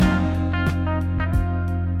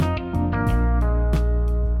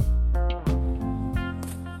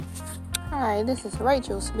Hi, this is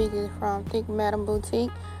Rachel speaking from Think Madam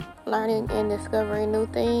Boutique, learning and discovering new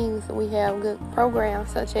things. We have good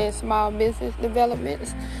programs such as small business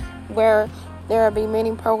developments, where there will be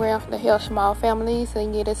many programs to help small families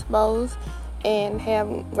and get exposed and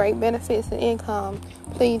have great benefits and income.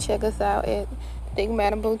 Please check us out at Think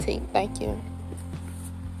Madam Boutique. Thank you.